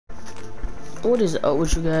What is up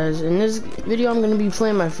with you guys? In this video, I'm gonna be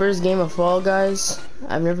playing my first game of Fall Guys.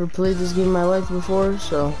 I've never played this game in my life before,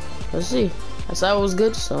 so let's see. I saw it was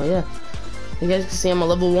good, so yeah. You guys can see I'm a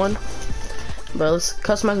level 1. But let's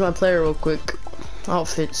customize my player real quick.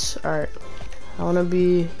 Outfits. Alright. I wanna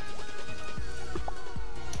be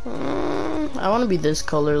this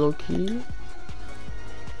color, low-key.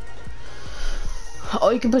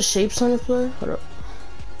 Oh, you can put shapes on your player? Hold up.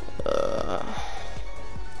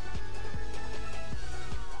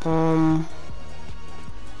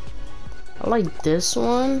 I like this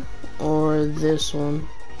one or this one.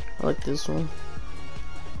 I like this one.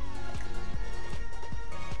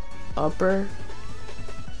 Upper.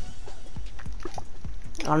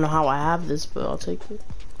 I don't know how I have this, but I'll take it.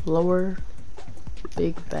 Lower.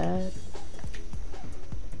 Big bad.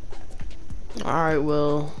 Alright,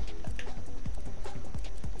 well.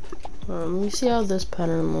 Let me see how this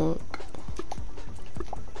pattern look.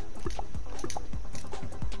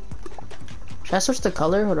 Should I switch the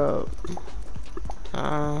color? Hold up.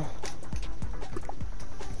 Alright,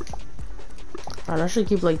 I should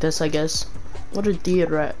keep like this, I guess. What are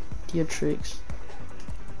Theatrix?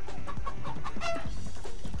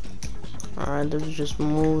 Alright, those are just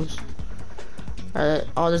moves. Alright,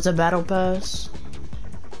 oh, there's a battle pass.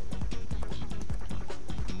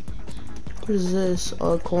 What is this?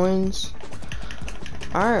 Coins.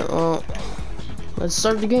 Alright, well, let's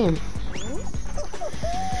start the game.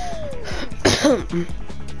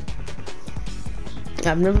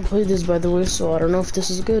 I've never played this, by the way, so I don't know if this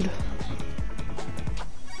is good.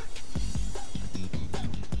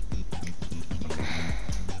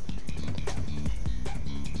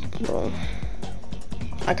 Well,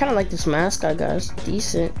 I kind of like this mascot, guys.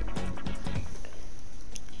 Decent.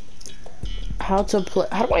 How to play?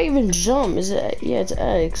 How do I even jump? Is it? Yeah, it's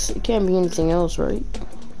X. It can't be anything else, right?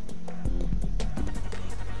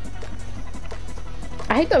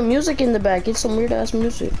 I hate the music in the back. It's some weird ass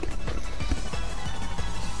music.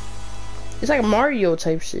 It's like Mario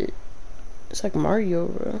type shit. It's like Mario,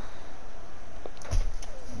 bro.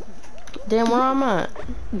 Damn, where am I?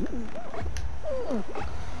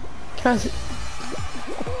 Can I see?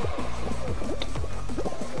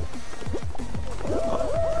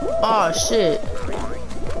 Oh shit.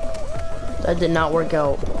 That did not work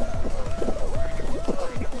out.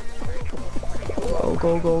 Go,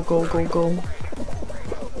 go, go, go, go, go.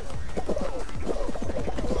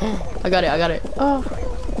 I got it.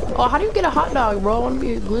 Oh, how do you get a hot dog, bro? I want to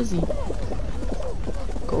be a glizzy.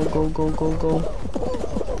 Go, go, go, go, go.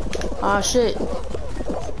 Ah, shit.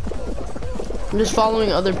 I'm just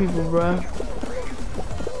following other people, bro.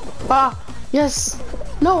 Ah, yes.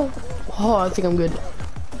 No. Oh, I think I'm good.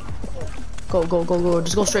 Go, go, go, go.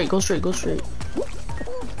 Just go straight, go straight, go straight.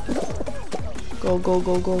 Go, go,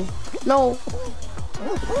 go, go. No.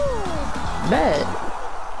 Bad.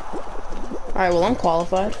 Alright, well, I'm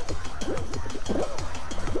qualified.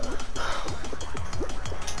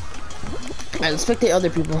 Alright, let's pick the other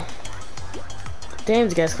people. Damn,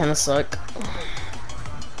 these guys kind of suck.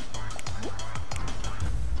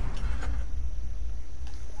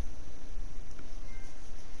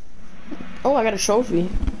 Oh, I got a trophy.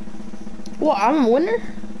 What, I'm a winner?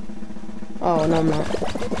 Oh, no, I'm not.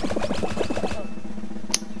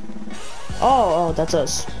 Oh, that's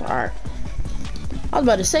us. Alright. I was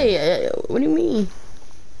about to say, what do you mean?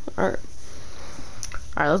 Alright.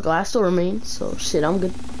 Alright, let's go. I still remain, so shit, I'm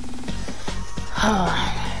good.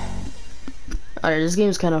 Alright, this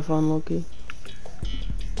game's kind of fun, Loki.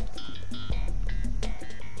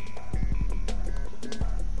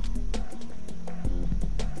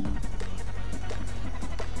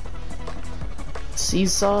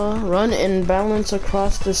 Seesaw, run and balance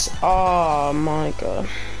across this. Oh my god.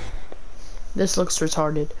 This looks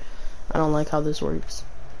retarded. I don't like how this works.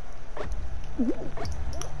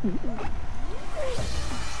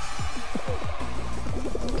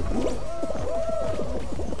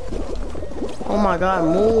 Oh my god,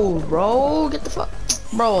 move, bro. Get the fuck.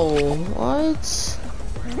 Bro, what? So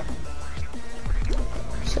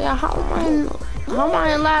yeah, how am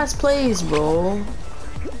I in last place, bro?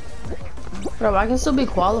 Bro, I can still be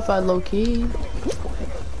qualified low-key.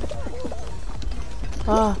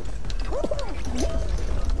 Ah.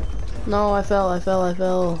 No, I fell.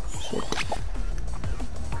 Shit.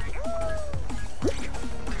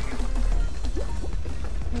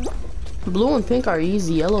 Blue and pink are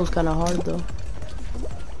easy. Yellow's kind of hard, though.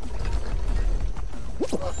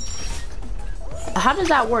 How does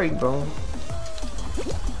that work, bro?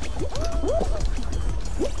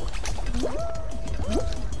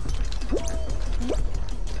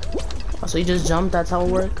 Oh, so you just jump? That's how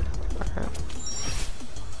it works?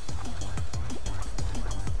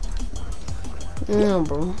 Yeah,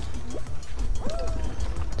 bro.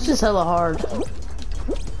 This is hella hard.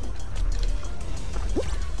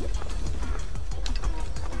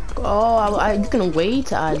 Oh, you can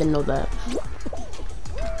wait? I didn't know that.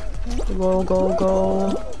 Go, go,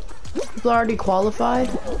 go. People already qualified.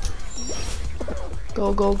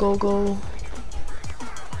 Go, go, go, go.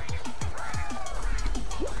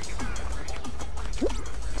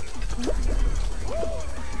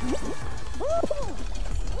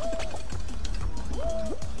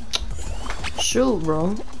 Shoot,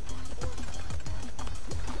 bro.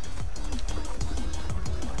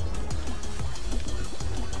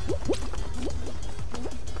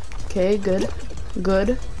 Okay, good.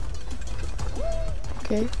 Good.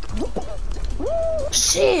 Okay.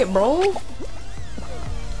 Shit, bro.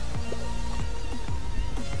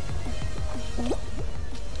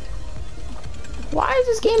 Why is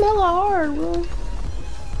this game hella hard, bro?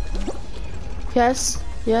 Yes.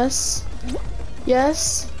 Yes.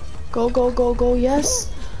 Yes. Go, go, go, go. Yes.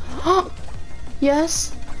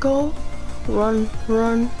 Yes. Go. Run,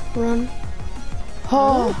 run, run.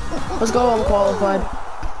 Oh, let's go. I'm qualified.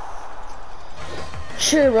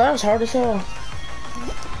 Shit, bro, that was hard as hell.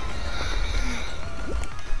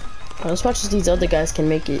 Let's watch if these other guys can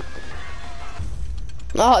make it.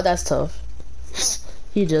 Oh, that's tough.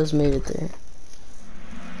 He just made it there.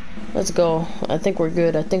 Let's go. I think we're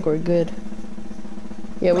good. I think we're good.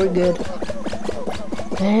 Yeah, we're good.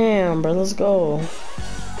 Damn, bro, let's go.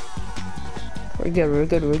 We're good, we're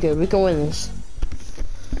good, we're good. We can win this.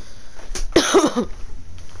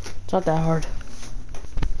 It's not that hard.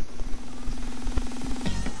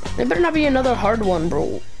 It better not be another hard one,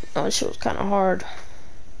 bro. Oh, this shit was kind of hard.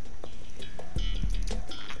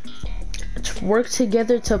 Work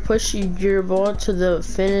together to push your ball to the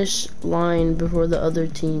finish line before the other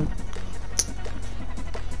team.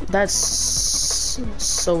 That's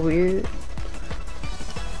so weird.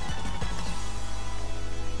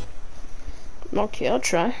 Okay, I'll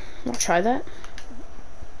try. I'll try that.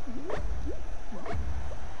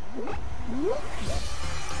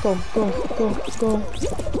 Go, go, go, go.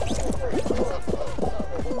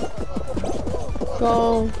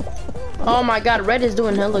 Go. Oh my god, red is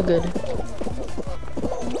doing hella good.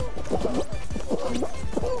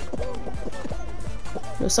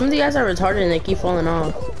 Some of the guys are retarded and they keep falling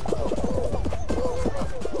off.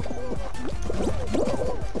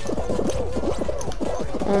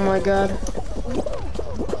 Oh my god.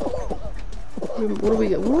 What do we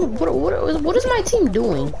get? What is my team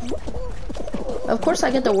doing? Of course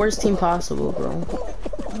I get the worst team possible, bro.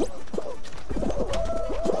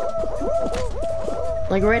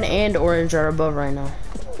 Like red and orange are above right now.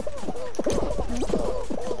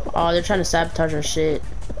 Oh, they're trying to sabotage our shit.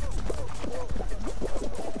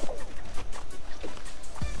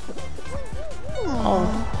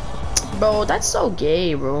 Oh, bro, that's so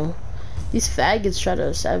gay, bro. These faggots try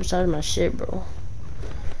to sabotage my shit, bro.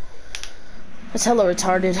 That's hella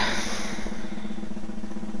retarded.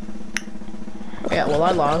 Yeah, well,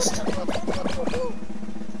 I lost.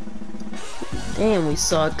 Damn, we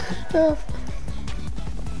suck. So,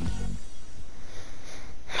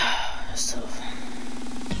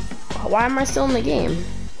 why am I still in the game?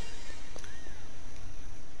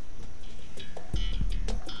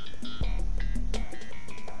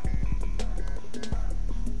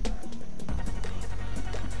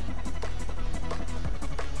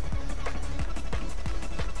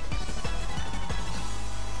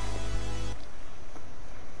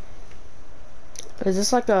 Is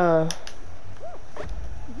this like a...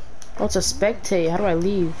 Oh, it's a spectate. How do I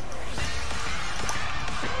leave?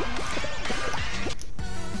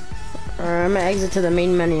 Alright, I'm gonna exit to the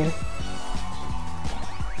main menu.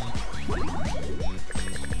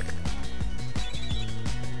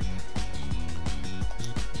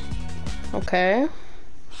 Okay.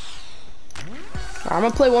 I'm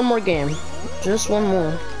gonna play one more game. Just one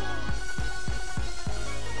more.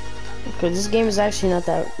 Because this game is actually not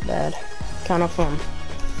that bad. Kind of fun.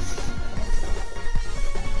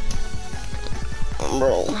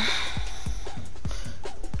 Bro.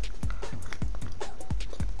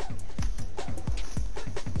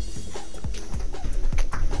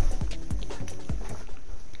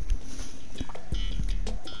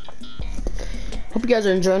 Hope you guys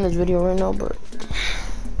are enjoying this video right now, but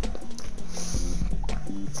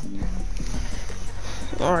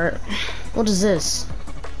alright. What is this?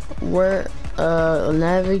 Where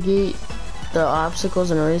navigate the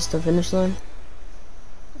obstacles and race the finish line?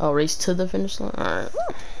 Oh, race to the finish line? Alright.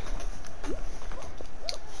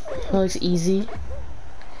 That looks easy.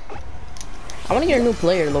 I wanna get a new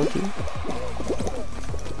player, Loki.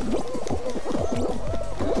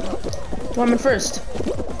 Oh, I'm in first.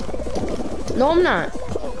 No, I'm not.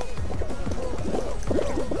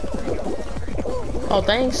 Oh,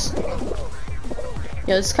 thanks.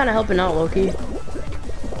 Yeah, this is kind of helping out, Loki.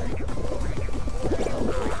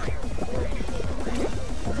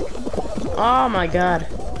 Oh my god.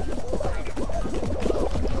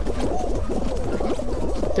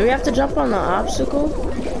 Do we have to jump on the obstacle?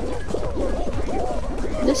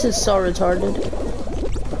 This is so retarded.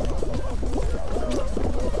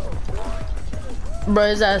 Bro,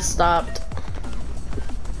 his ass stopped.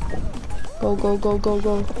 Go, go, go, go,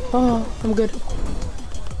 go. Oh, I'm good.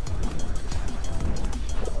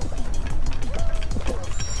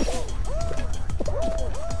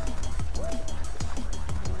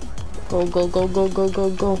 Go, go, go, go, go, go,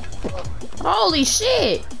 go. Holy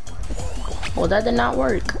shit! Well, that did not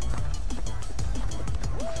work.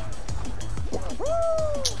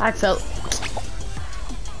 I felt...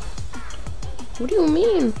 What do you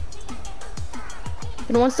mean?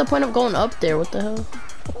 And what's the point of going up there? What the hell?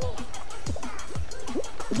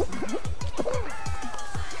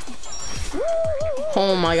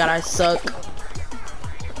 Oh my god, I suck.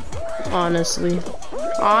 Honestly.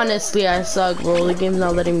 Honestly, I suck, bro. The game's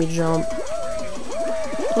not letting me jump.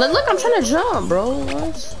 Look, I'm trying to jump, bro.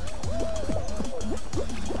 What?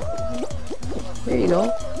 There you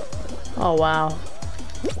go. Oh, wow.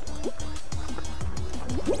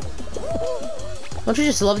 Don't you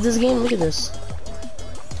just love this game? Look at this.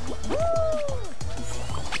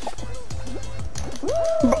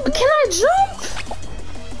 Bro, can I jump?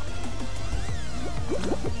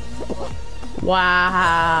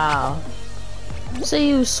 Wow. Say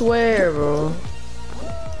you swear, bro.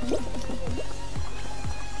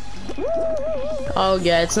 Oh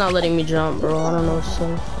yeah, it's not letting me jump, bro. I don't know what to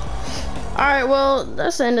say. Alright, well,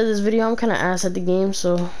 that's the end of this video. I'm kinda ass at the game,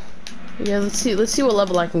 so yeah, let's see what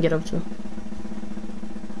level I can get up to.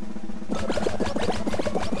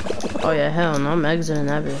 Oh yeah, hell no, I'm exiting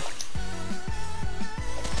that bit.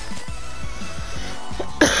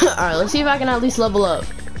 Alright, let's see if I can at least level up.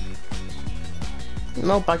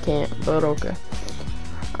 Nope, I can't, but okay.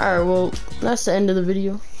 Alright, well, that's the end of the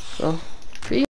video. So